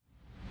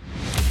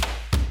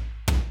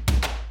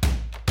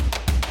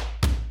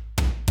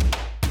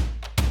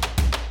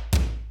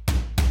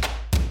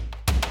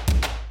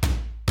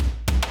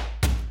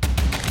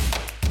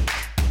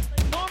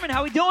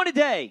How we doing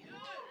today?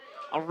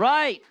 All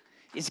right.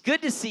 It's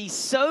good to see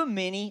so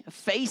many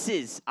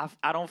faces.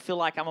 I don't feel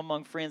like I'm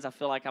among friends. I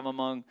feel like I'm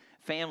among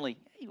family.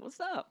 Hey, what's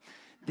up?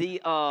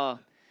 I'll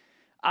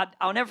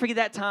never forget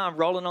that time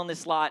rolling on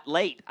this lot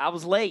late. I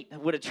was late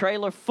with a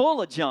trailer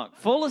full of junk,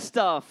 full of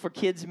stuff for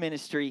kids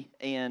ministry,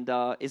 and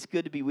it's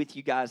good to be with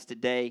you guys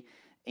today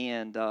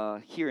and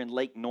here in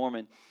Lake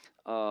Norman.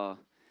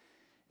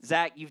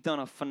 Zach, you've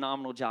done a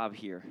phenomenal job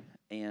here,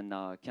 and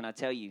can I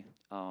tell you,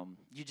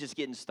 you're just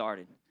getting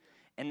started.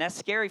 And that's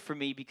scary for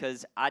me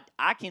because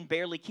I can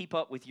barely keep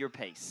up with your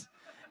pace.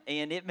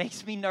 And it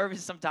makes me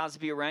nervous sometimes to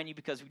be around you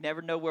because we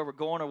never know where we're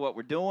going or what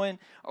we're doing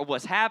or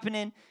what's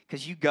happening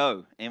because you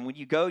go. And when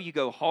you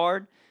go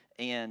hard.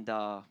 And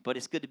but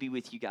it's good to be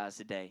with you guys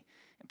today.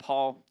 And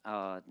Paul,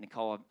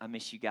 Nicole, I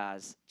miss you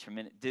guys.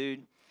 Tremendous.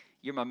 Dude,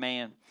 you're my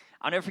man.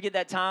 I'll never forget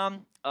that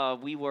time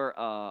we were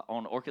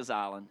on Orcas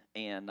Island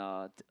and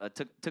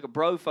took a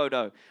bro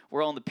photo.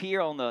 We're on the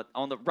pier on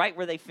the right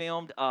where they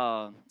filmed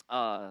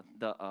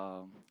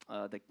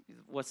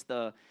what's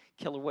the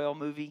killer whale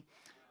movie?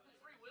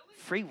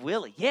 Free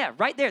Willy. Yeah,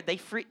 right there. They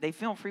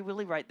filmed Free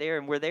Willy right there,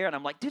 and we're there. And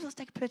I'm like, dude, let's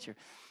take a picture.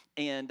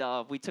 And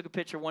we took a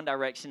picture one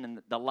direction,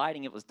 and the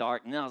lighting, it was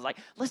dark. And then I was like,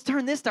 let's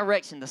turn this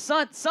direction. The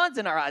sun's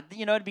in our eye.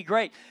 It'd be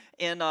great.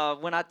 And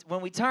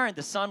when we turned,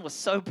 the sun was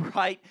so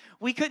bright,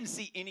 we couldn't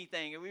see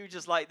anything. And we were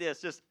just like this,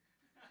 just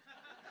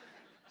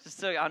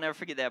so I'll never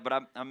forget that.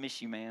 But I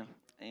miss you, man.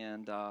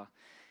 And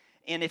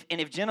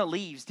if Jenna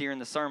leaves during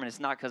the sermon, it's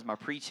not because my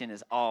preaching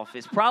is off.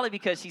 It's probably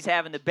because she's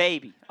having the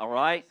baby, all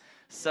right?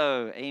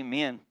 So,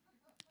 amen.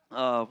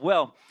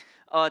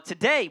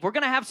 Today we're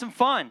going to have some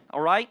fun,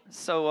 all right?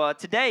 So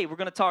today we're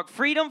going to talk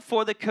freedom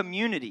for the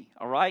community,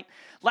 all right?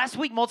 Last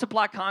week,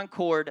 Multiply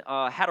Concord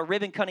had a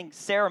ribbon-cutting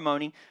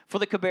ceremony for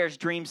the Cabarrus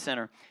Dream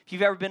Center. If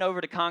you've ever been over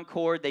to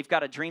Concord, they've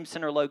got a Dream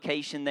Center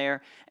location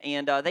there,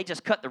 and they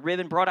just cut the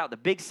ribbon, brought out the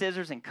big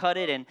scissors and cut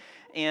it,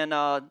 and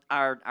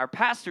our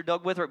pastor,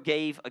 Doug Withrop,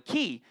 gave a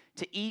key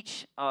to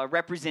each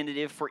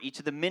representative for each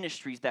of the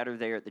ministries that are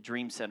there at the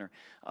Dream Center.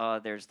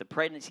 There's the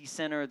Pregnancy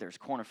Center, there's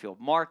Cornerfield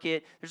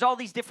Market, there's all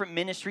these different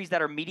ministries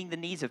that are meeting the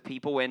needs of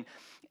people,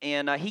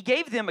 and he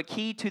gave them a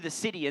key to the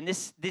city, and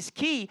this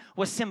key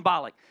was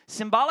symbolic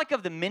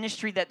of the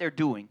ministry that they're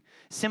doing,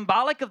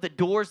 symbolic of the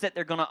doors that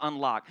they're going to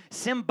unlock,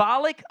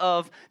 symbolic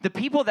of the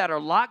people that are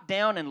locked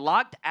down and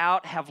locked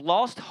out, have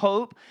lost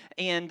hope,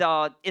 and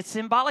it's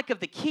symbolic of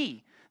the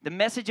key, the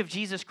message of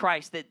Jesus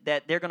Christ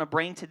that they're going to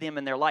bring to them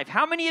in their life.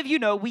 How many of you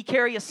know we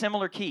carry a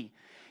similar key?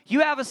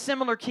 You have a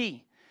similar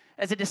key.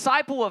 As a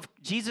disciple of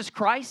Jesus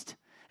Christ,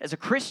 as a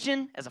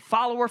Christian, as a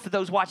follower, for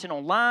those watching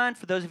online,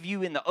 for those of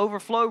you in the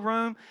overflow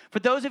room, for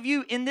those of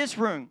you in this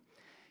room,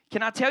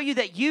 can I tell you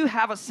that you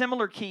have a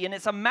similar key, and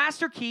it's a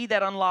master key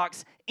that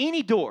unlocks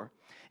any door.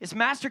 This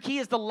master key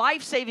is the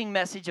life-saving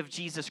message of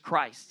Jesus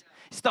Christ.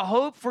 It's the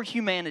hope for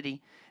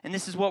humanity. And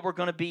this is what we're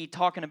going to be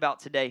talking about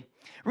today.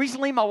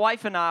 Recently, my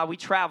wife and I, we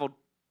traveled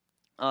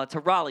to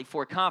Raleigh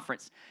for a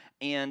conference.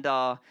 And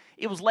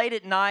it was late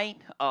at night.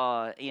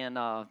 And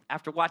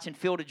after watching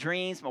Field of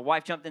Dreams, my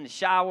wife jumped in the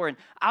shower. And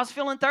I was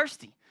feeling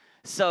thirsty.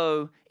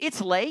 So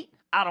it's late.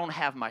 I don't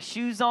have my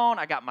shoes on.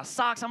 I got my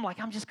socks. I'm like,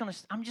 I'm just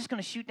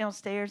gonna shoot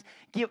downstairs,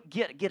 get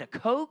a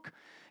Coke,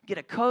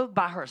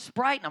 buy her a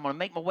Sprite, and I'm going to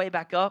make my way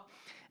back up.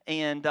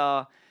 And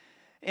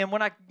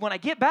when I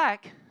get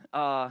back,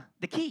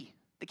 the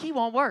key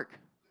won't work.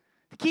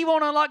 The key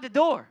won't unlock the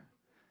door.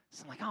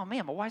 So I'm like, oh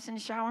man, my wife's in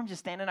the shower. I'm just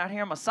standing out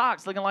here in my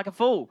socks looking like a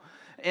fool.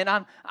 And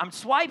I'm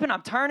swiping,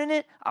 I'm turning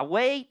it. I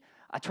wait.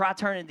 I try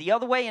turning it the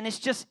other way, and it's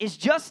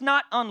just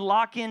not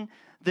unlocking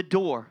the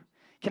door.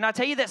 Can I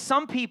tell you that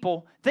some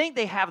people think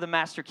they have the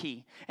master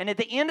key, and at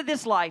the end of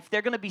this life,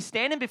 they're going to be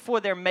standing before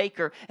their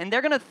maker, and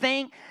they're going to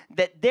think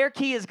that their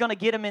key is going to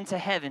get them into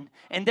heaven,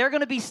 and they're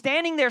going to be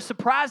standing there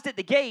surprised at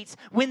the gates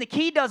when the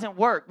key doesn't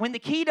work, when the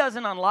key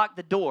doesn't unlock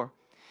the door.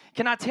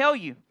 Can I tell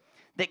you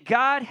that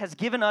God has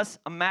given us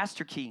a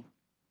master key?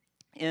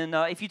 And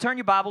if you turn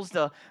your Bibles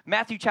to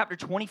Matthew chapter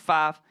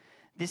 25,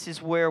 this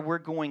is where we're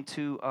going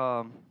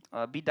to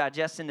be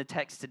digesting the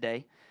text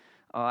today.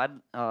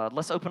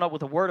 Let's open up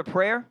with a word of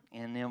prayer,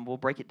 and then we'll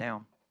break it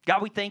down.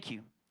 God, we thank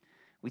you.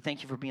 We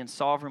thank you for being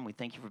sovereign. We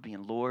thank you for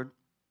being Lord.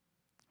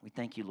 We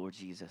thank you, Lord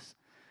Jesus,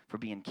 for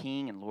being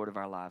King and Lord of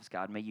our lives,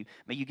 God. May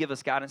you give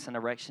us guidance and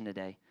direction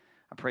today.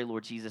 I pray,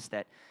 Lord Jesus,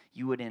 that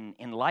you would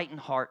enlighten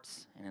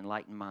hearts and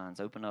enlighten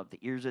minds. Open up the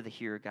ears of the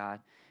hearer, God,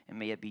 and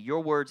may it be your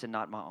words and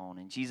not my own.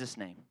 In Jesus'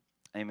 name,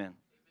 amen.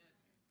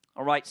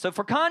 All right, so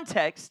for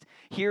context,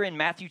 here in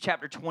Matthew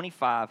chapter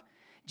 25,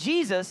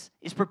 Jesus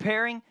is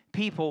preparing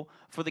people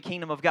for the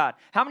kingdom of God.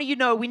 How many of you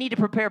know we need to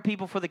prepare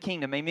people for the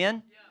kingdom?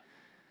 Amen? Yeah.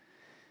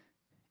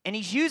 And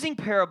he's using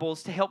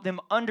parables to help them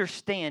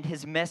understand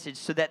his message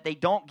so that they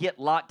don't get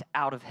locked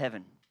out of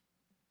heaven.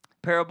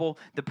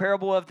 The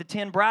parable of the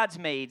 10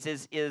 bridesmaids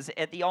is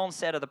at the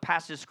onset of the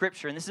passage of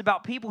Scripture. And this is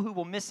about people who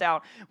will miss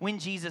out when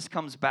Jesus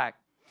comes back.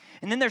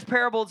 And then there's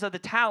parables of the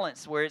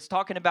talents where it's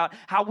talking about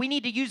how we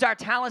need to use our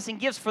talents and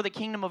gifts for the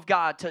kingdom of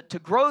God to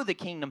grow the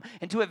kingdom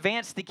and to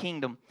advance the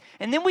kingdom.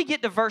 And then we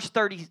get to verse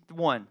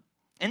 31.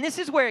 And this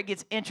is where it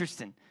gets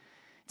interesting.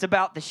 It's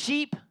about the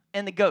sheep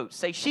and the goats.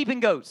 Say sheep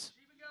and goats.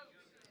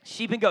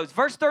 Sheep and goats.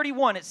 Verse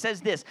 31, it says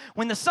this: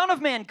 when the Son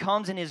of Man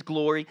comes in his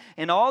glory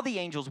and all the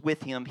angels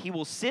with him, he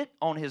will sit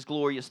on his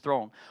glorious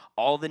throne.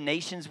 All the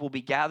nations will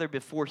be gathered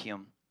before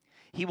him.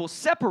 He will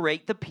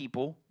separate the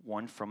people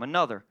one from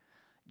another,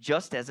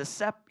 just as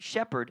a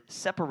shepherd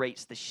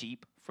separates the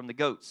sheep from the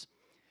goats.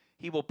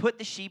 He will put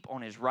the sheep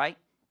on his right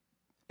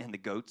and the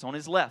goats on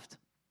his left.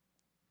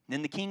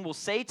 Then the king will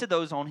say to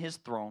those on his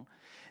throne,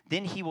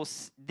 Then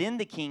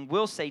the king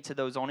will say to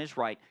those on his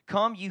right,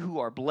 Come, you who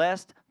are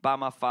blessed by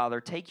my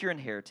Father, take your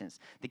inheritance,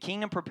 the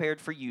kingdom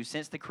prepared for you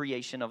since the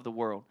creation of the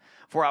world.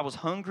 For I was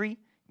hungry,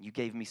 and you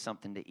gave me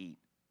something to eat.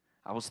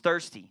 I was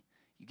thirsty,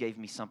 you gave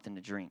me something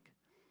to drink.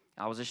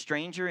 I was a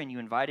stranger, and you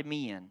invited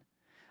me in.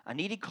 I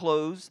needed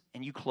clothes,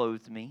 and you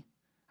clothed me.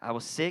 I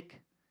was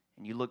sick,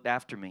 and you looked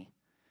after me.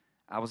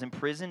 I was in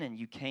prison, and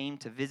you came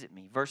to visit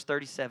me. Verse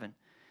 37,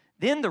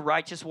 Then the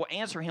righteous will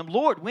answer him,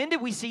 Lord, when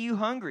did we see you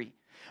hungry?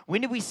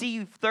 When did we see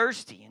you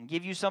thirsty and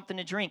give you something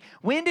to drink?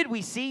 When did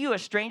we see you a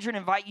stranger and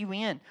invite you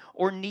in,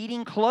 or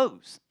needing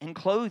clothes and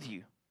clothe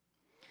you?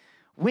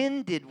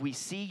 When did we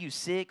see you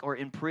sick or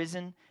in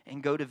prison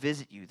and go to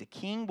visit you? The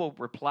king will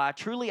reply,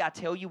 Truly I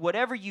tell you,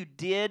 whatever you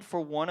did for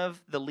one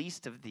of the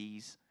least of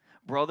these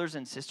brothers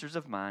and sisters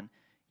of mine,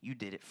 you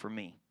did it for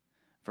me.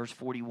 Verse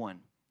 41,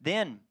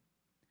 Then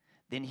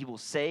he will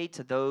say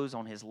to those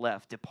on his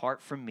left,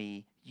 Depart from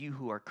me, you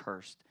who are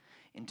cursed,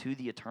 into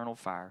the eternal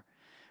fire,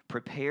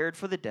 prepared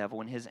for the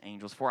devil and his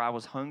angels. For I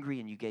was hungry,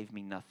 and you gave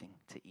me nothing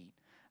to eat.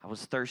 I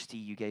was thirsty,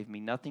 you gave me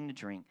nothing to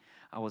drink.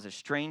 I was a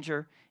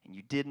stranger, and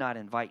you did not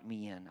invite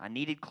me in. I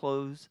needed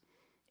clothes,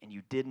 and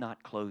you did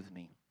not clothe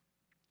me.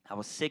 I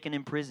was sick and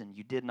in prison,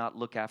 you did not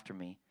look after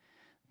me.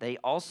 They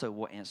also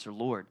will answer,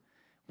 Lord,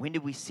 when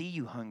did we see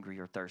you hungry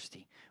or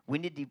thirsty?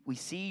 When did we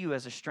see you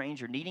as a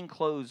stranger, needing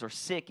clothes, or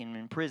sick and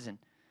in prison,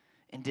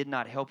 and did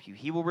not help you?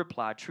 He will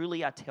reply,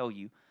 Truly I tell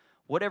you,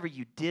 whatever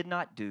you did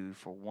not do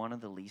for one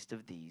of the least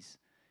of these,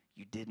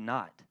 you did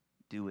not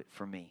do it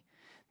for me.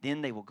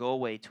 Then they will go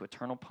away to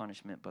eternal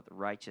punishment, but the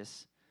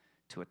righteous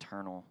to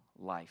eternal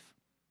life.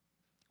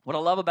 What I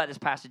love about this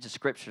passage of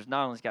Scripture is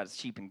not only it's got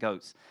sheep and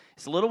goats.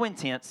 It's a little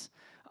intense,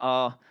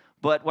 but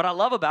what I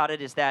love about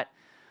it is that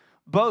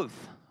both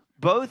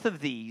of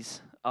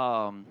these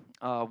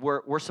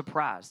were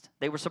surprised.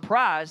 They were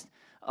surprised.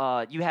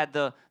 You had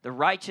the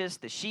righteous,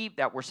 the sheep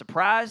that were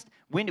surprised.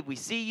 When did we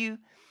see you?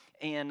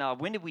 And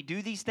when did we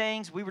do these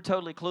things? We were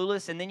totally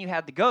clueless. And then you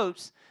had the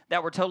goats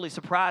that were totally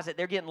surprised that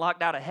they're getting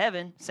locked out of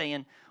heaven,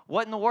 saying,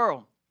 what in the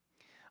world?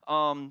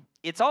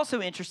 It's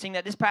also interesting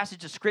that this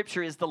passage of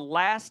Scripture is the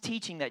last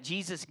teaching that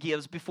Jesus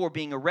gives before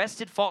being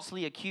arrested,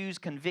 falsely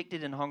accused,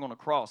 convicted, and hung on a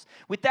cross.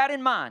 With that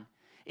in mind,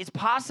 it's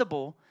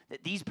possible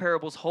that these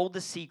parables hold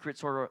the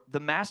secrets or the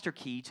master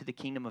key to the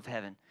kingdom of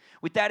heaven.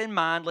 With that in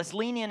mind, let's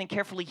lean in and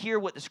carefully hear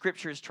what the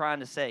Scripture is trying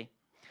to say.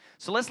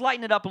 So let's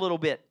lighten it up a little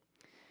bit.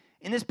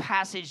 In this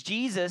passage,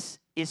 Jesus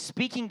is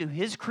speaking to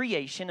his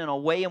creation in a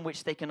way in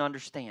which they can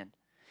understand.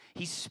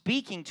 He's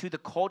speaking to the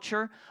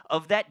culture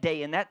of that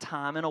day and that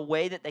time in a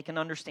way that they can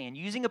understand,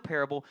 using a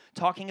parable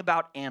talking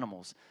about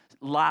animals,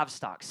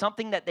 livestock,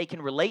 something that they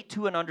can relate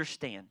to and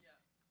understand.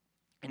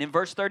 And in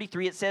verse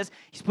 33, it says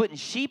he's putting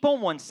sheep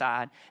on one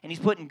side and he's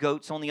putting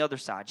goats on the other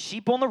side.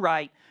 Sheep on the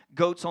right,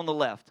 goats on the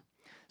left.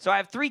 So I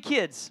have 3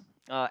 kids.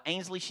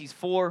 Ainsley, she's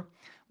 4.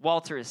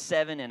 Walter is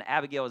 7, and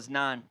Abigail is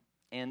 9.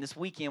 And this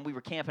weekend, we were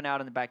camping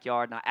out in the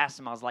backyard, and I asked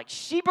them, I was like,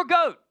 sheep or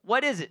goat?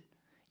 What is it?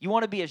 You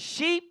want to be a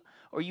sheep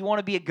or you want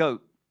to be a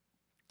goat?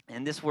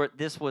 And this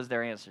was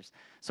their answers.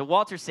 So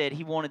Walter said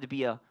he wanted to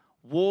be a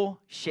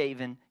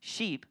wool-shaven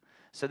sheep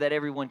so that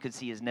everyone could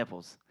see his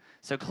nipples.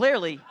 So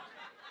clearly,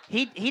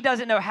 he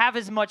doesn't know half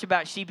as much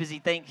about sheep as he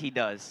thinks he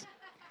does.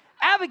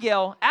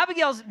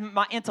 Abigail's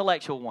my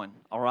intellectual one,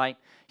 all right?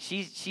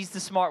 She's the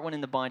smart one in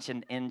the bunch,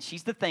 and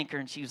she's the thinker,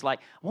 and she was like,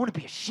 I want to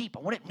be a sheep.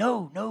 I want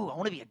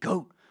to be a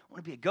goat. I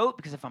want to be a goat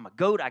because if I'm a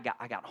goat, I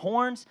got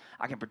horns.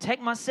 I can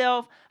protect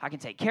myself. I can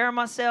take care of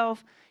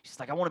myself. She's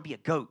like, I want to be a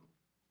goat.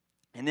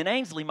 And then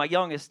Ainsley, my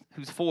youngest,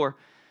 who's 4,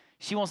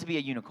 she wants to be a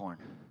unicorn.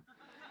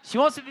 She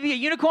wants to be a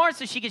unicorn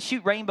so she can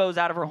shoot rainbows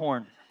out of her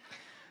horn.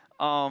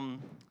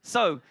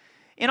 So,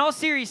 in all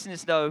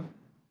seriousness, though,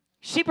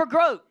 sheep or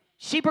goat?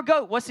 Sheep or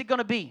goat? What's it going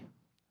to be?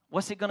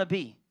 What's it going to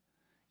be?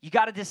 You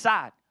got to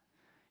decide.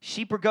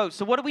 Sheep or goats.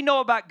 So what do we know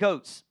about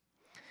goats?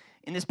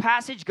 In this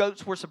passage,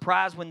 goats were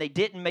surprised when they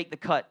didn't make the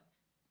cut.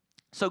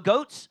 So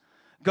goats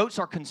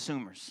are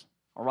consumers,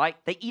 all right?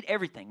 They eat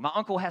everything. My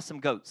uncle has some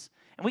goats.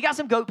 And we got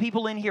some goat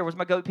people in here. Where's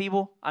my goat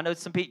people? I know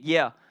some people.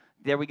 Yeah,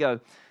 there we go.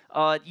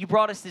 You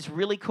brought us this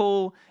really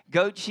cool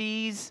goat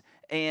cheese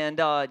and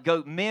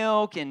goat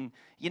milk, and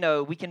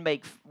we can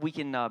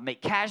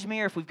make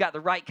cashmere if we've got the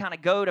right kind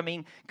of goat. I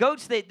mean,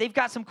 goats, they've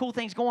got some cool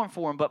things going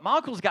for them, but my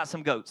uncle's got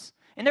some goats,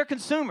 and they're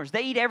consumers.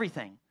 They eat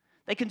everything.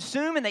 They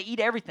consume and they eat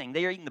everything.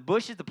 They are eating the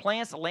bushes, the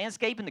plants, the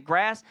landscape, and the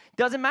grass.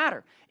 Doesn't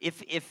matter.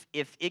 If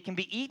it can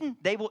be eaten,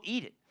 they will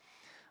eat it.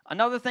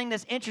 Another thing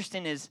that's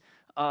interesting is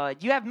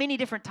you have many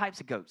different types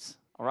of goats,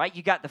 all right?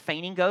 You got the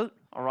fainting goat,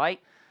 all right?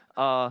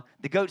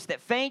 The goats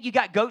that faint. You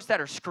got goats that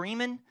are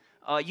screaming.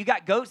 You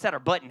got goats that are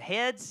butting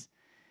heads.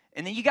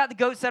 And then you got the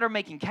goats that are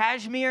making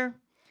cashmere.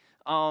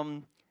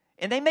 And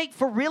they make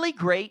for really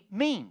great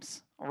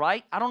memes, all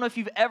right? I don't know if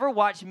you've ever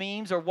watched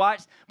memes or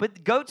watched,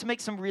 but goats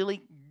make some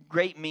really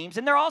great memes.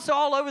 And they're also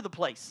all over the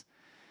place.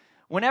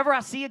 Whenever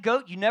I see a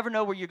goat, you never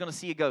know where you're going to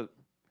see a goat.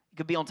 It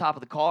could be on top of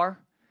the car.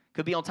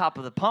 Could be on top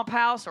of the pump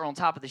house or on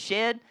top of the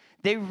shed.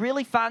 They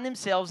really find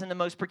themselves in the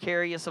most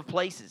precarious of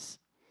places.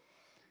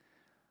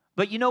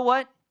 But you know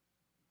what?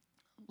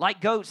 Like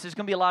goats, there's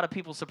going to be a lot of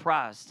people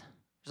surprised.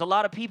 There's a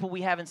lot of people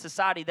we have in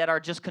society that are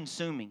just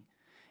consuming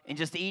and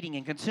just eating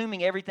and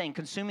consuming everything,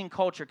 consuming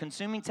culture,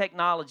 consuming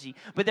technology.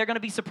 But they're going to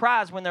be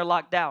surprised when they're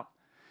locked out.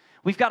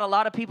 We've got a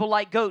lot of people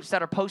like goats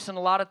that are posting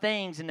a lot of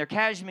things in their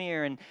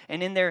cashmere and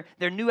in their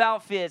new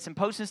outfits and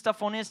posting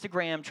stuff on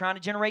Instagram, trying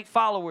to generate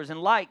followers and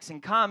likes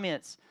and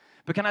comments.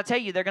 But can I tell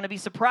you, they're going to be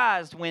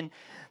surprised when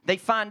they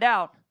find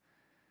out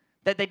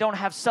that they don't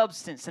have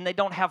substance and they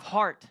don't have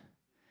heart.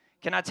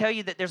 Can I tell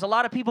you that there's a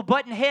lot of people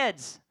butting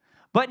heads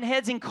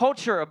in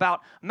culture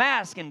about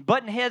masks and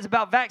butting heads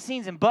about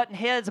vaccines and butting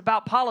heads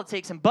about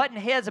politics and butting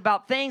heads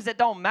about things that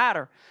don't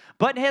matter.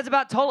 Butting heads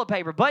about toilet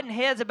paper, butting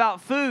heads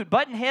about food,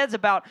 butting heads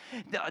about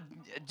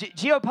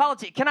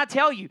geopolitics. Can I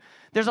tell you,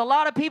 there's a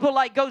lot of people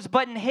like goats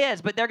butting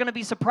heads, but they're going to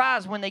be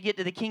surprised when they get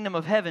to the kingdom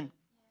of heaven.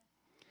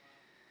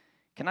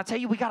 Can I tell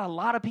you, we got a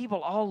lot of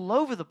people all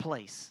over the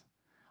place,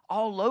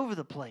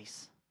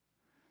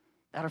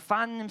 that are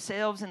finding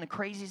themselves in the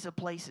craziest of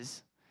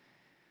places.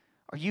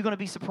 Are you going to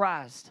be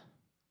surprised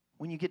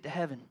when you get to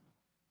heaven?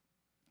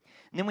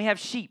 And then we have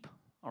sheep,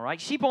 all right?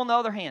 Sheep, on the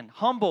other hand,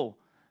 humble,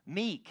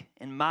 meek,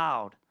 and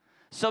mild,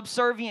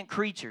 subservient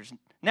creatures.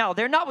 Now,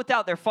 they're not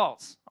without their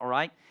faults, all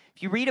right?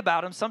 If you read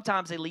about them,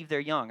 sometimes they leave their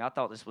young. I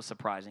thought this was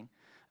surprising.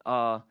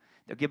 They'll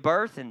give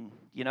birth and,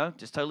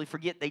 just totally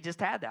forget they just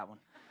had that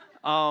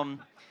one.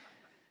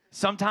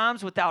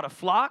 Sometimes without a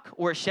flock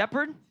or a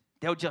shepherd,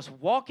 they'll just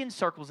walk in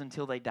circles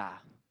until they die,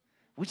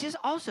 which is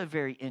also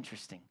very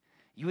interesting.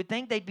 You would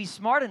think they'd be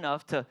smart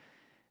enough to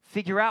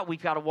figure out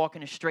we've got to walk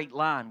in a straight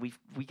line.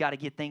 We got to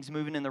get things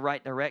moving in the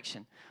right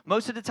direction.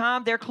 Most of the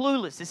time, they're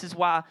clueless. This is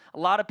why a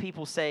lot of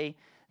people say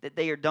that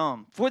they are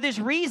dumb. For this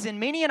reason,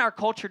 many in our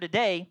culture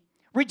today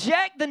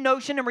reject the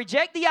notion and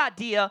reject the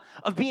idea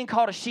of being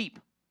called a sheep.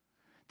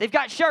 They've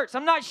got shirts.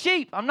 I'm not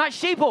sheep. I'm not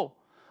sheeple.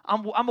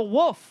 I'm a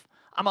wolf.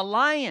 I'm a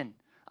lion.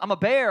 I'm a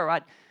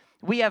bear.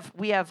 We have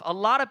a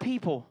lot of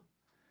people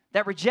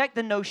that reject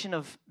the notion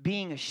of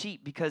being a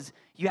sheep because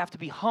you have to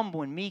be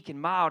humble and meek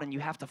and mild and you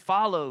have to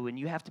follow and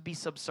you have to be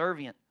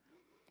subservient.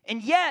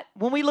 And yet,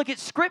 when we look at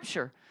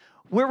Scripture,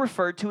 we're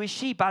referred to as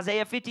sheep.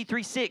 Isaiah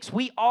 53:6,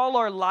 we all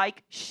are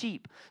like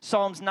sheep.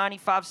 Psalms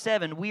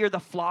 95:7, we are the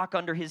flock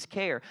under his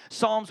care.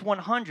 Psalms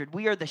 100,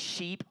 we are the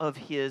sheep of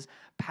his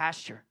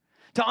pasture.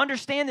 To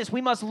understand this,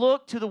 we must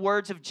look to the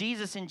words of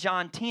Jesus in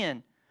John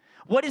 10.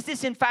 What is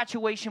this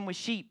infatuation with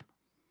sheep?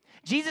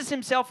 Jesus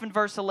himself in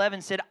verse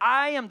 11 said,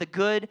 I am the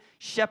good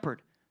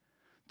shepherd.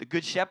 The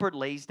good shepherd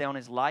lays down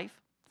his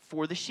life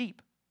for the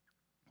sheep.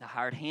 The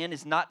hired hand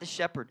is not the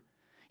shepherd.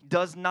 He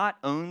does not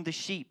own the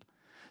sheep.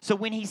 So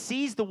when he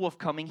sees the wolf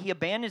coming, he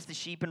abandons the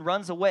sheep and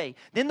runs away.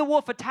 Then the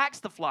wolf attacks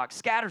the flock,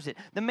 scatters it.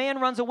 The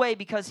man runs away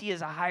because he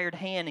is a hired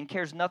hand and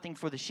cares nothing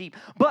for the sheep.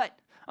 But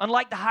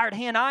unlike the hired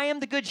hand, I am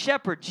the good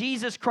shepherd,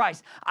 Jesus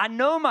Christ. I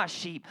know my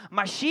sheep.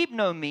 My sheep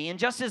know me. And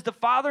just as the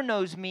Father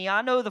knows me,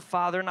 I know the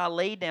Father, and I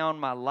lay down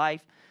my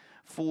life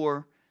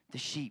for the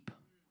sheep.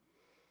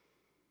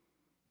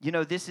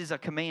 This is a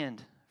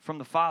command from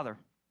the Father.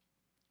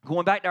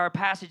 Going back to our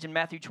passage in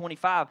Matthew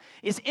 25,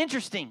 it's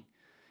interesting.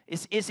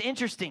 It's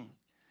interesting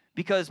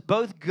because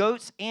both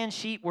goats and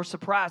sheep were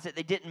surprised that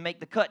they didn't make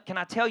the cut. Can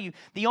I tell you,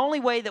 the only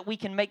way that we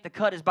can make the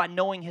cut is by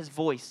knowing his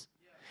voice.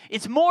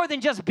 It's more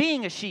than just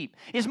being a sheep.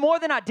 It's more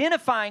than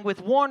identifying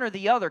with one or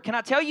the other. Can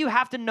I tell you, you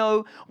have to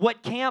know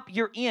what camp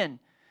you're in.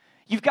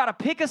 You've got to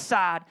pick a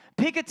side,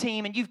 pick a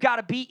team, and you've got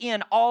to be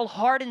in all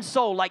heart and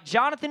soul, like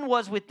Jonathan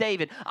was with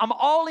David. I'm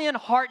all in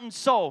heart and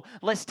soul.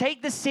 Let's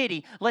take the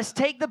city. Let's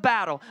take the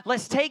battle.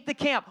 Let's take the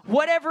camp.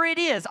 Whatever it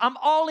is, I'm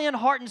all in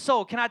heart and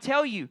soul. Can I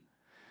tell you,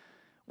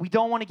 we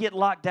don't want to get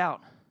locked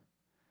out.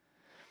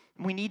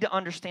 We need to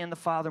understand the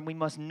Father, and we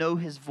must know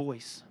his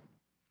voice.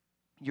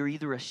 You're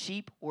either a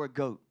sheep or a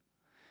goat.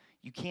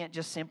 You can't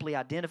just simply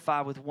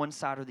identify with one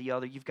side or the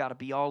other. You've got to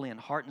be all in,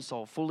 heart and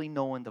soul, fully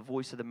knowing the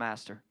voice of the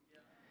Master.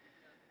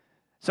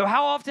 So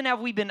how often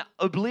have we been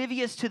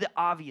oblivious to the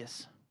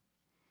obvious?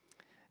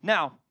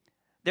 Now,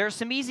 there are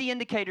some easy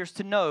indicators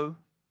to know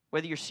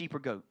whether you're sheep or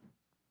goat.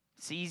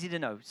 It's easy to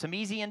know. Some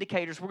easy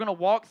indicators. We're going to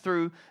walk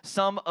through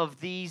some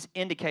of these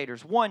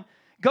indicators. One,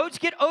 goats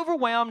get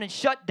overwhelmed and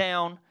shut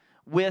down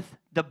with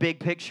the big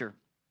picture.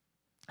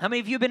 How many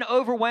of you have been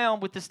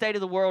overwhelmed with the state of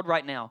the world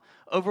right now?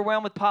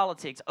 Overwhelmed with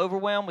politics,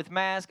 overwhelmed with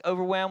masks,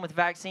 overwhelmed with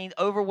vaccines,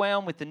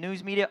 overwhelmed with the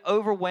news media,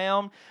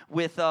 overwhelmed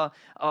with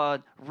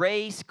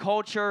race,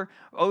 culture,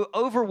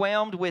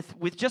 overwhelmed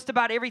with just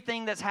about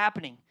everything that's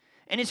happening.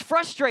 And it's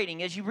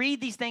frustrating as you read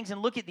these things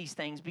and look at these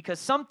things because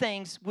some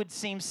things would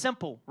seem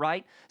simple,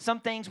 right? Some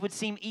things would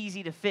seem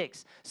easy to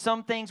fix.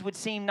 Some things would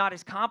seem not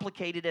as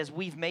complicated as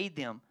we've made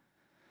them.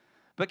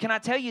 But can I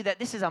tell you that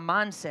this is a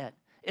mindset?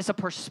 It's a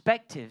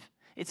perspective.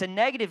 It's a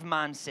negative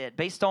mindset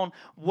based on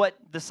what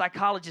the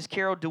psychologist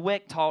Carol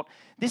Dweck taught.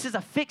 This is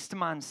a fixed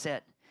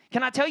mindset.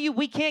 Can I tell you,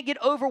 we can't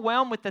get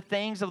overwhelmed with the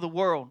things of the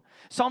world.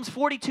 Psalms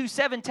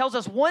 42:7 tells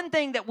us one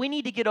thing that we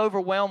need to get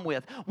overwhelmed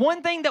with,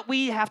 one thing that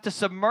we have to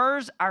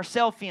submerge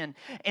ourselves in.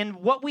 And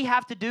what we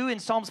have to do in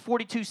Psalms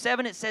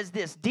 42:7, it says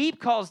this,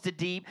 deep calls to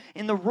deep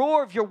in the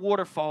roar of your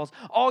waterfalls.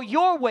 All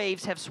your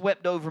waves have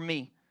swept over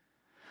me.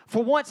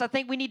 For once, I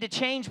think we need to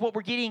change what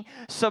we're getting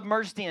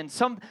submerged in.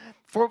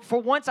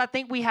 For once, I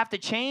think we have to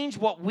change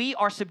what we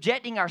are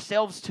subjecting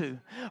ourselves to.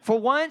 For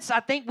once,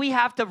 I think we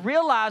have to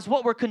realize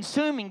what we're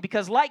consuming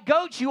because like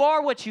goats, you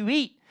are what you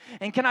eat.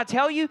 And can I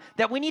tell you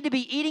that we need to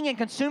be eating and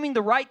consuming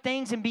the right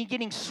things and be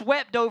getting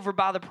swept over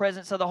by the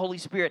presence of the Holy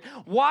Spirit,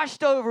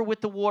 washed over with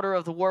the water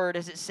of the Word,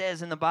 as it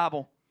says in the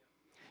Bible.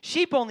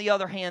 Sheep, on the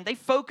other hand, they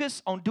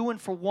focus on doing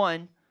for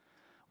one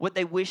what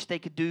they wish they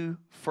could do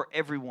for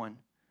everyone.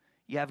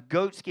 You have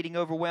goats getting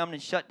overwhelmed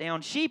and shut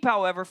down. Sheep,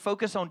 however,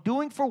 focus on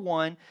doing for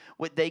one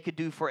what they could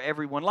do for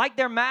everyone. Like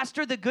their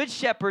master, the good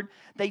shepherd,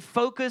 they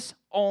focus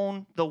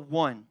on the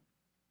one.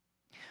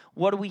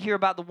 What do we hear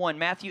about the one?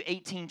 Matthew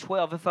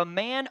 18:12. If a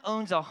man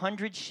owns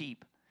 100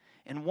 sheep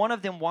and one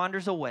of them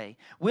wanders away,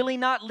 will he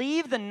not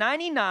leave the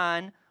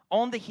 99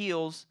 on the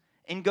hills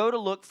and go to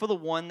look for the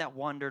one that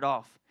wandered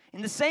off?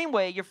 In the same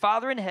way, your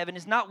Father in heaven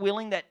is not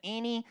willing that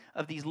any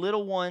of these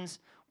little ones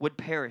would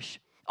perish.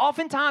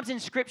 Oftentimes in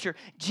Scripture,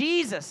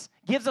 Jesus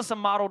gives us a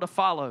model to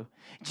follow.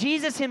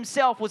 Jesus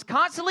himself was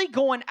constantly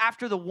going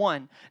after the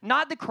one,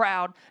 not the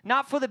crowd,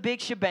 not for the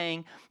big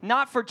shebang,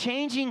 not for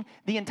changing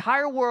the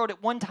entire world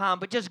at one time,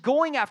 but just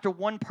going after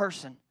one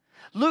person.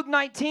 Luke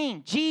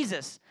 19,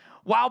 Jesus,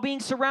 while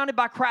being surrounded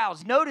by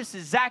crowds,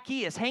 notices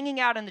Zacchaeus hanging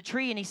out in the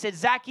tree, and he said,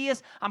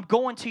 Zacchaeus, I'm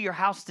going to your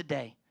house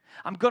today.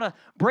 I'm going to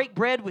break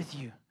bread with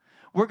you.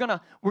 We're going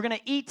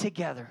to eat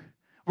together.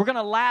 We're going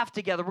to laugh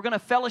together. We're going to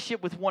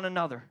fellowship with one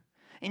another.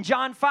 In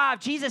John 5,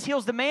 Jesus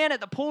heals the man at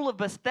the pool of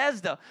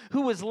Bethesda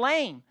who was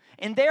lame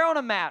and there on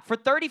a mat for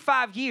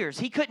 35 years.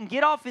 He couldn't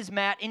get off his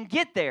mat and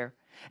get there.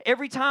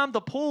 Every time the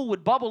pool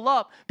would bubble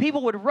up,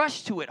 people would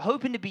rush to it,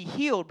 hoping to be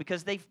healed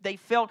because they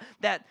felt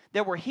that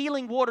there were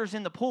healing waters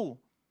in the pool.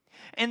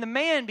 And the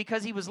man,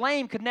 because he was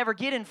lame, could never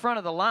get in front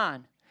of the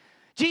line.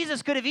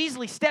 Jesus could have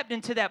easily stepped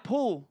into that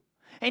pool,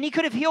 and he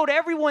could have healed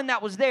everyone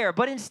that was there.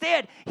 But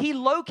instead, he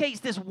locates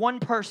this one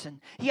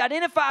person. He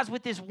identifies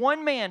with this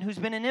one man who's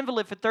been an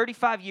invalid for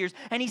 35 years.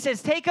 And he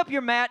says, take up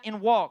your mat and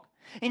walk.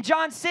 In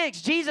John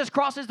 6, Jesus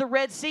crosses the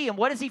Red Sea. And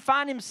what does he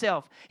find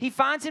himself? He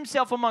finds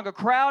himself among a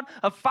crowd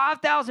of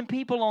 5,000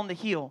 people on the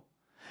hill.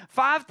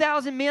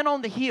 5,000 men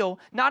on the hill,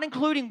 not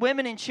including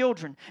women and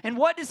children. And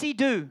what does he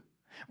do?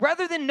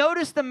 Rather than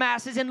notice the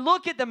masses and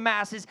look at the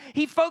masses,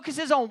 he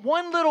focuses on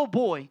one little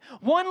boy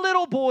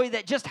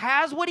that just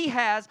has what he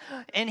has,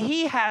 and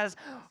he has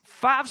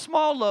 5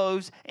 small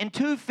loaves and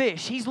 2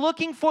 fish. He's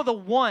looking for the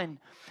one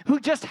who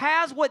just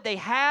has what they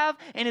have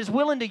and is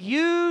willing to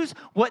use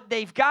what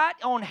they've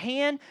got on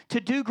hand to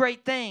do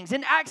great things.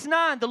 In Acts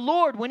 9, the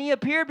Lord, when he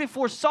appeared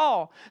before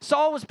Saul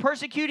was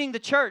persecuting the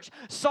church.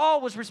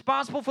 Saul was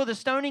responsible for the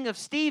stoning of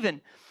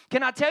Stephen.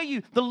 Can I tell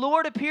you, the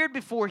Lord appeared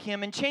before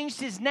him and changed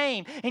his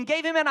name and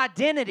gave him an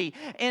identity.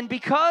 And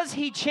because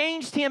he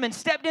changed him and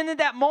stepped into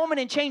that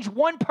moment and changed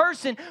one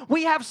person,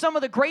 we have some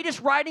of the greatest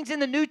writings in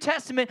the New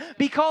Testament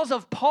because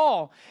of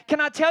Paul.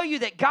 Can I tell you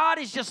that God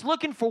is just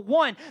looking for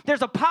one?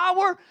 There's a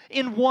power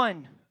in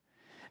one.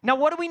 Now,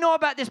 what do we know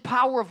about this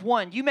power of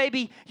one? You may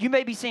be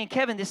saying,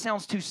 Kevin, this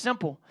sounds too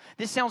simple.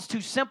 This sounds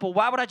too simple.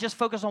 Why would I just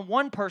focus on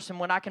one person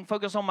when I can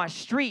focus on my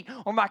street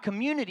or my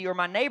community or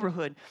my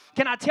neighborhood?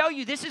 Can I tell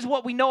you, this is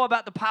what we know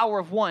about the power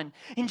of one.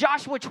 In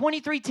Joshua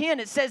 23:10,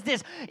 it says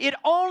this, it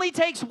only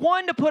takes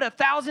one to put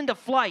 1,000 to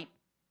flight.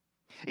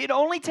 It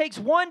only takes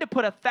one to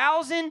put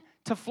 1,000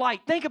 to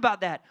flight. Think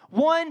about that.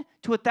 1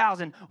 to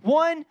 1,000.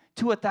 1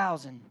 to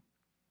 1,000.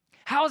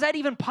 How is that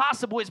even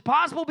possible? It's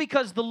possible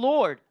because the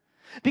Lord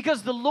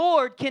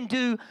can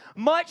do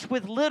much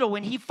with little,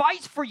 and he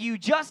fights for you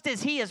just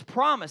as he has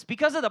promised.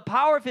 Because of the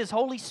power of his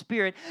Holy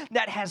Spirit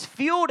that has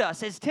fueled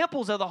us as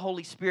temples of the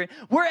Holy Spirit,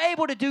 we're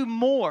able to do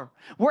more.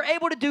 We're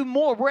able to do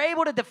more. We're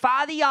able to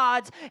defy the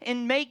odds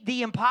and make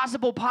the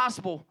impossible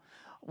possible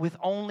with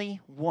only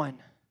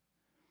one.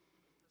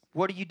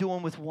 What are you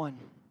doing with one?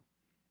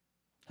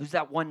 Who's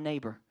that one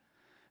neighbor?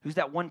 Who's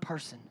that one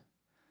person?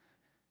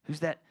 Who's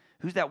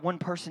that one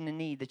person in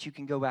need that you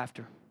can go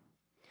after?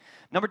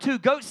 Number 2,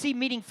 goats see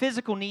meeting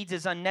physical needs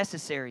as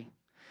unnecessary.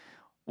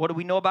 What do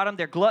we know about them?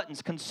 They're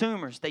gluttons,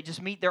 consumers. They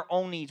just meet their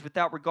own needs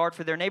without regard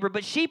for their neighbor.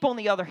 But sheep, on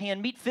the other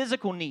hand, meet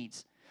physical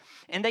needs.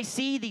 And they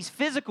see these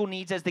physical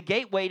needs as the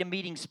gateway to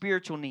meeting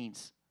spiritual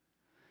needs.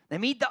 They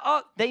meet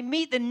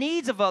the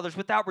needs of others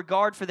without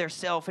regard for their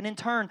self, and in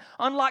turn,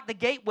 unlock the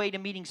gateway to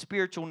meeting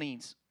spiritual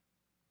needs.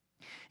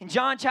 In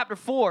John chapter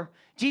 4,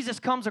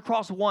 Jesus comes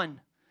across one.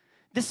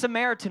 this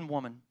Samaritan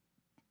woman.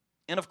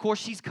 And of course,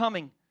 she's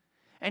coming.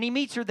 And he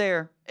meets her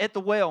there at the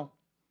well.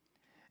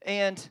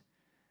 And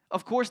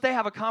of course, they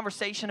have a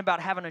conversation about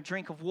having a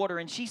drink of water,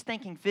 and she's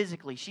thinking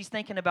physically. She's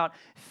thinking about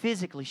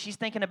physically. She's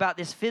thinking about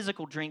this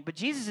physical drink, but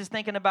Jesus is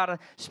thinking about a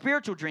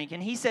spiritual drink.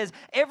 And he says,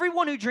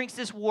 everyone who drinks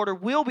this water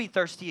will be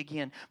thirsty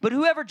again, but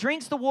whoever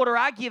drinks the water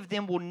I give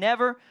them will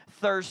never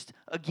thirst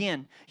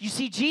again. You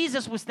see,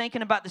 Jesus was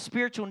thinking about the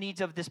spiritual needs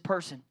of this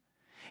person.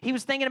 He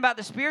was thinking about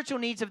the spiritual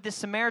needs of this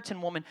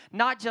Samaritan woman,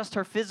 not just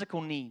her physical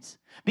needs.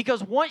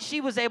 Because once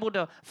she was able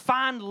to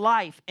find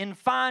life and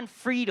find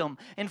freedom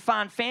and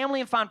find family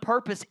and find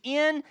purpose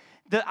in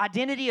the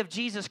identity of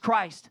Jesus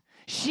Christ,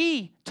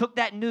 she took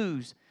that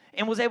news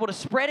and was able to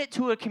spread it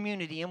to a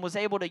community and was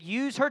able to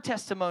use her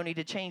testimony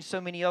to change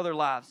so many other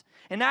lives.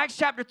 In Acts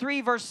chapter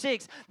 3, verse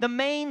 6, the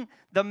man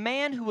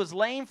who was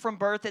lame from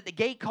birth at the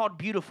gate called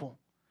Beautiful.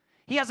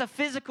 He has a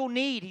physical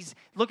need. He's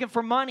looking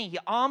for money. He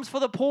alms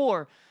for the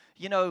poor.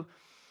 You know,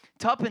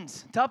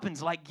 tuppence,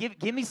 like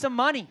give me some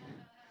money.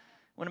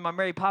 One of my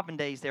Mary Poppins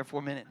days there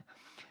for a minute.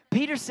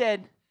 Peter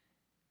said,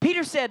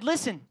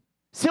 listen,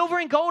 silver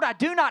and gold I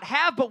do not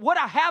have, but what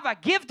I have I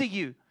give to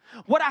you.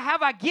 What I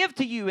have I give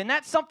to you, and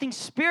that's something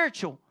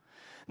spiritual.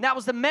 And that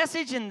was the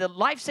message and the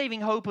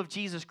life-saving hope of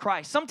Jesus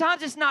Christ.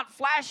 Sometimes it's not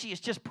flashy,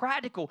 it's just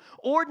practical,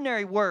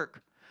 ordinary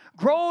work.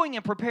 Growing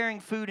and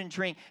preparing food and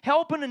drink,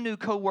 helping a new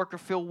coworker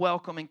feel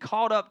welcome and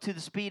caught up to the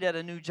speed at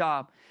a new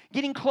job,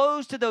 getting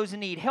close to those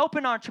in need,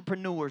 helping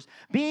entrepreneurs,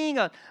 being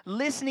a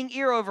listening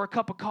ear over a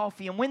cup of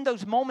coffee. And when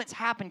those moments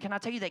happen, can I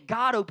tell you that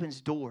God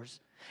opens doors?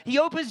 He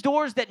opens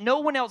doors that no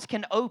one else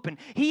can open.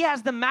 He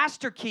has the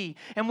master key.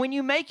 And when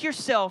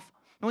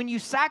you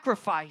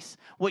sacrifice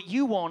what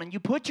you want and you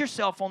put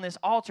yourself on this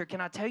altar,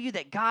 can I tell you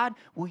that God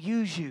will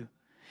use you?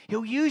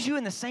 He'll use you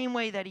in the same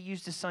way that he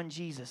used his son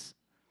Jesus.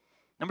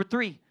 Number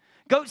 3.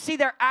 Goats see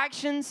their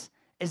actions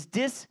as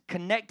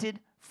disconnected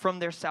from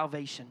their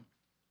salvation.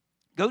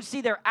 Goats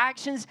see their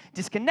actions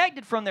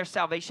disconnected from their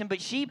salvation,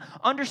 but sheep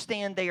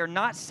understand they are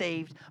not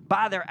saved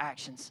by their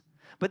actions.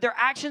 But their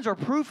actions are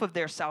proof of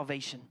their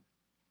salvation.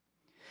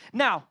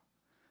 Now,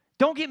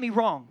 don't get me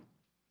wrong.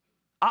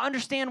 I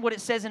understand what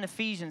it says in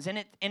Ephesians,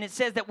 and it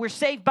says that we're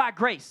saved by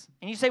grace.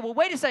 And you say, well,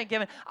 wait a second,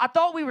 Kevin. I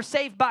thought we were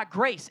saved by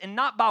grace and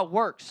not by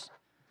works.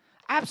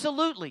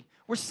 Absolutely.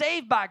 We're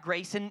saved by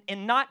grace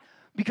and not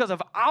because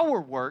of our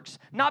works,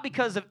 not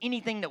because of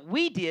anything that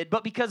we did,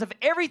 but because of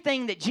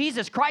everything that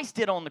Jesus Christ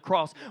did on the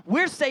cross.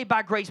 We're saved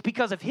by grace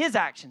because of his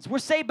actions. We're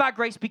saved by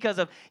grace because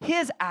of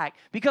his act,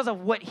 because of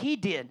what he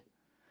did.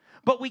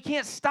 But we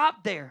can't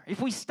stop there.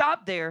 If we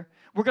stop there,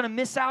 we're going to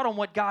miss out on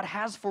what God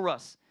has for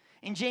us.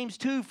 In James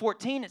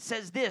 2:14, it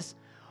says this,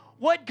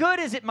 "What good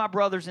is it, my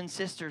brothers and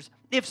sisters,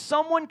 if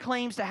someone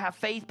claims to have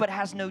faith but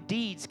has no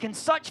deeds? Can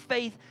such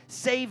faith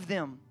save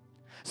them?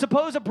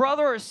 Suppose a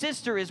brother or a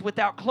sister is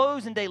without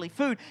clothes and daily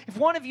food. If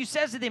one of you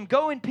says to them,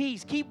 'Go in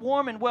peace, keep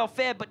warm and well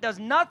fed,' but does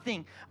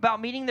nothing about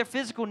meeting their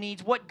physical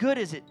needs, what good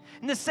is it?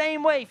 In the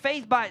same way,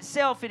 faith by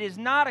itself, it is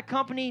not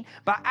accompanied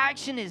by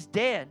action, is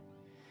dead."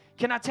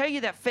 Can I tell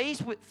you that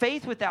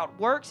faith without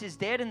works is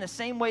dead in the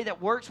same way that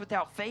works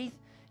without faith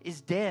is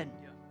dead?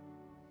 Yeah.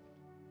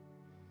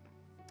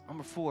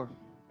 Number 4.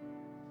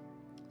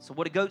 So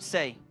what do goats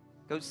say?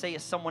 Goats say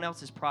it's someone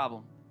else's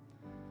problem.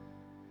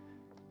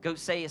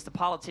 Goats say it's the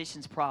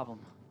politician's problem.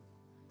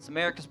 It's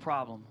America's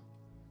problem.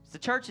 It's the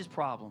church's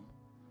problem.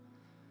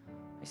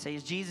 They say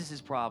it's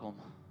Jesus' problem.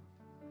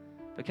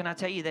 But can I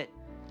tell you that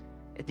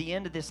at the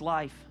end of this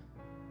life,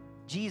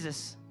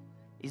 Jesus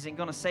isn't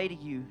going to say to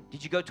you,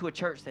 "Did you go to a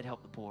church that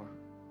helped the poor?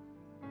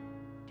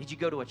 Did you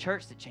go to a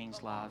church that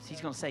changed lives?"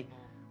 He's going to say,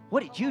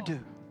 "What did you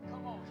do?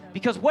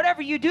 Because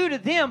whatever you do to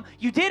them,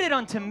 you did it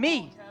unto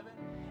me."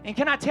 And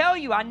can I tell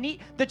you,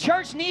 the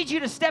church needs you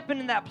to step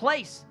into that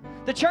place.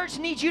 The church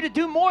needs you to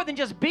do more than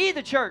just be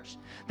the church.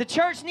 The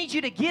church needs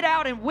you to get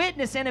out and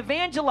witness and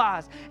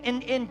evangelize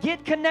and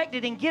get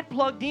connected and get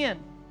plugged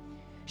in.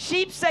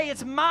 Sheep say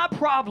it's my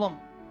problem.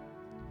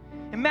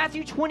 In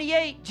Matthew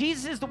 28,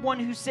 Jesus is the one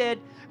who said,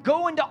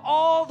 "Go into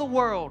all the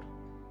world."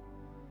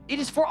 It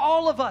is for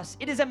all of us.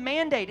 It is a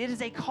mandate. It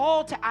is a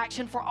call to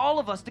action for all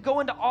of us to go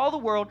into all the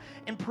world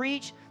and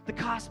preach the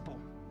gospel.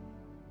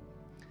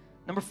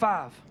 Number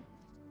 5.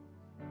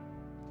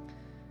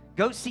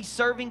 Goats see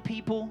serving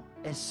people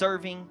as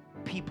serving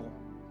people.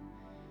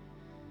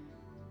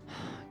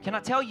 Can I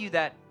tell you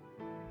that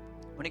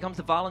when it comes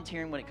to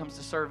volunteering, when it comes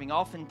to serving,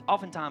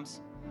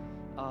 oftentimes,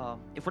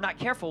 if we're not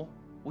careful,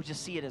 we'll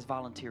just see it as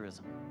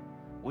volunteerism.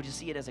 We'll just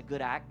see it as a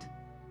good act.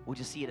 We'll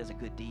just see it as a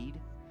good deed.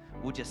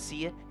 We'll just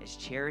see it as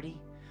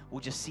charity. We'll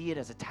just see it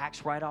as a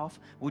tax write-off.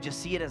 We'll just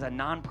see it as a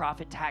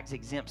nonprofit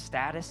tax-exempt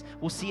status.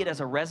 We'll see it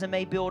as a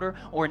resume builder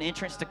or an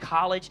entrance to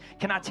college.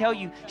 Can I tell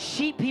you,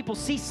 sheep people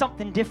see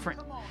something different.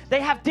 They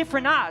have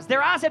different eyes.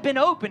 Their eyes have been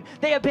opened.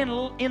 They have been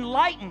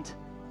enlightened.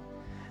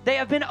 They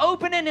have been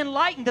opened and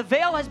enlightened. The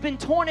veil has been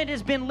torn. It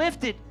has been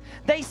lifted.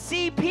 They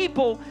see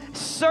people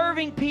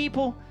serving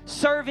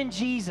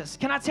Jesus.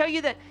 Can I tell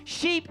you that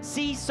sheep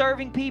see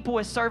serving people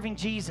as serving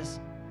Jesus?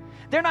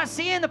 They're not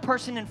seeing the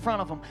person in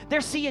front of them.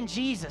 They're seeing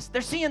Jesus.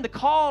 They're seeing the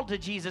call to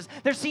Jesus.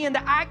 They're seeing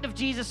the act of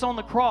Jesus on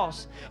the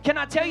cross. Can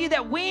I tell you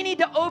that we need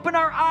to open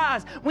our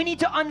eyes? We need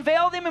to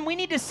unveil them, and we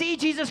need to see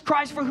Jesus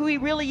Christ for who He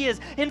really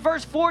is. In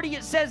verse 40,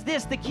 it says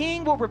this, the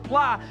King will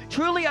reply,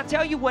 truly I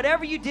tell you,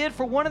 whatever you did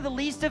for one of the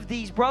least of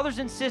these brothers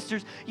and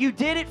sisters, you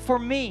did it for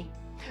me.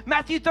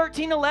 Matthew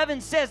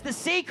 13:11 says, the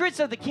secrets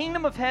of the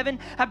kingdom of heaven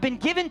have been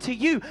given to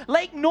you.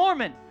 Lake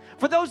Norman,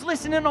 for those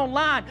listening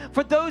online,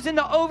 for those in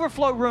the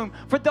overflow room,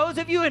 for those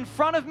of you in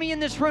front of me in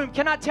this room,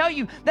 can I tell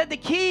you that the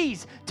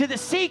keys to the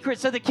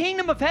secrets of the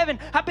kingdom of heaven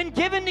have been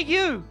given to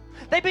you?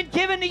 They've been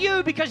given to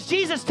you because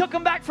Jesus took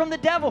them back from the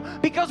devil.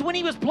 Because when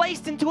He was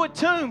placed into a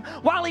tomb,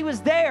 while He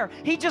was there,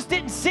 He just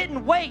didn't sit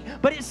and wait.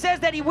 But it says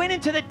that He went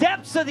into the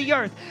depths of the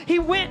earth. He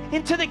went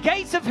into the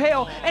gates of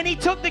hell, and He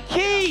took the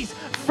keys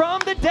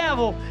from the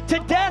devil to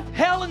death,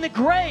 hell, and the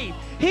grave.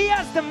 He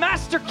has the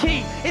master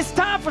key. It's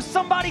time for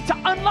somebody to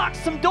unlock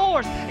some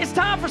doors. It's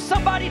time for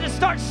somebody to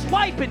start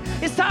swiping.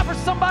 It's time for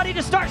somebody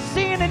to start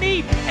seeing a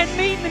need and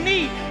meeting the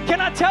need.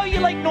 Can I tell you,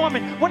 Lake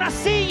Norman, when I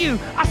see you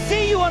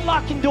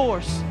unlocking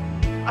doors.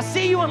 I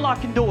see you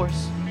unlocking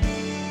doors.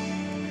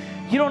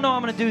 You don't know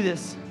I'm going to do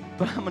this,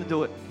 but I'm going to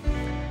do it.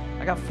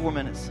 I got 4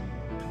 minutes.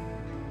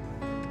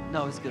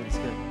 No, it's good. It's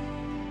good.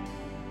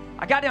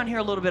 I got down here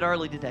a little bit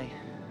early today,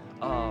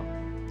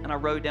 and I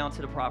rode down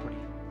to the property,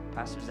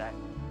 Pastor Zach,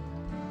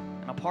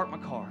 and I parked my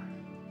car.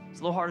 It's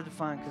a little harder to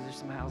find because there's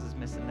some houses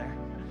missing there.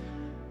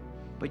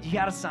 But you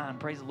had a sign.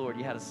 Praise the Lord,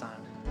 you had a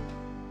sign.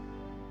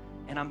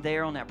 And I'm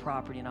there on that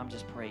property, and I'm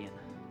just praying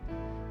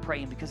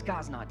because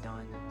God's not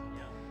done.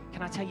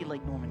 Can I tell you,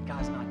 Lake Norman,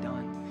 God's not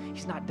done.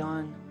 He's not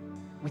done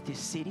with this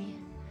city.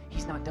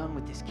 He's not done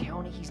with this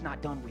county. He's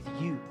not done with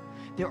you.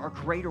 There are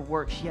greater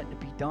works yet to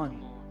be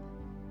done.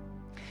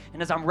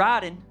 And as I'm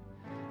riding,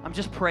 I'm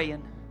just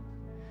praying.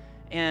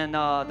 And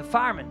the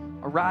firemen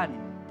are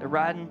riding. They're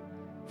riding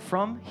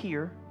from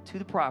here to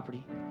the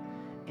property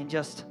and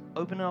just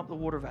opening up the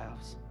water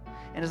valves.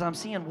 And as I'm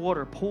seeing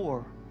water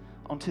pour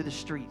onto the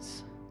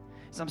streets,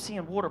 as I'm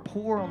seeing water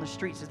pour on the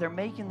streets, as they're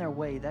making their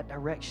way that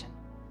direction,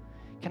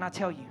 can I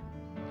tell you,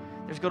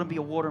 there's going to be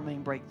a water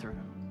main breakthrough.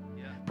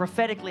 Yeah.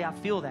 Prophetically, I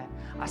feel that.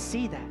 I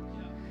see that.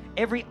 Yeah.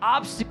 Every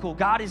obstacle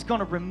God is going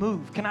to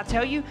remove. Can I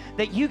tell you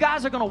that you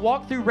guys are going to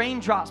walk through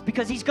raindrops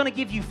because He's going to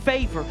give you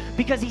favor,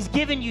 because He's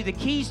given you the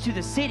keys to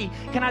the city.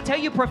 Can I tell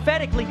you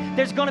prophetically,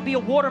 there's going to be a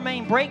water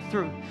main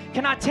breakthrough.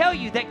 Can I tell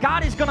you that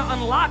God is going to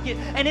unlock it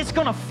and it's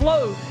going to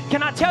flow?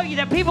 Can I tell you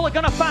that people are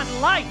going to find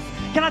life?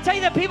 Can I tell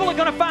you that people are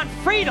going to find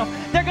freedom?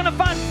 They're going to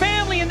find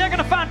family, and they're going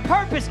to find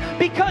purpose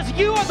because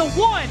you are the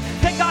one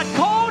that God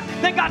called,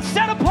 that God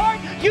set apart.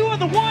 You are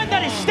the one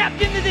that has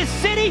stepped into this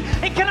city.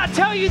 And can I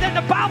tell you that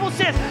the Bible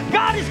says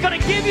God is going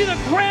to give you the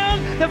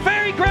ground, the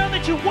very ground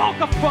that you walk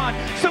upon.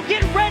 So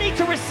get ready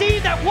to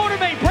receive that water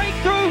main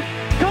breakthrough.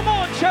 Come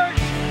on, church.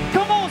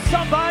 Come on,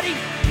 somebody.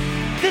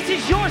 This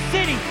is your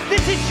city.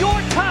 This is your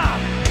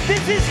time.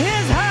 This is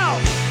His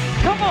house.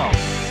 Come on.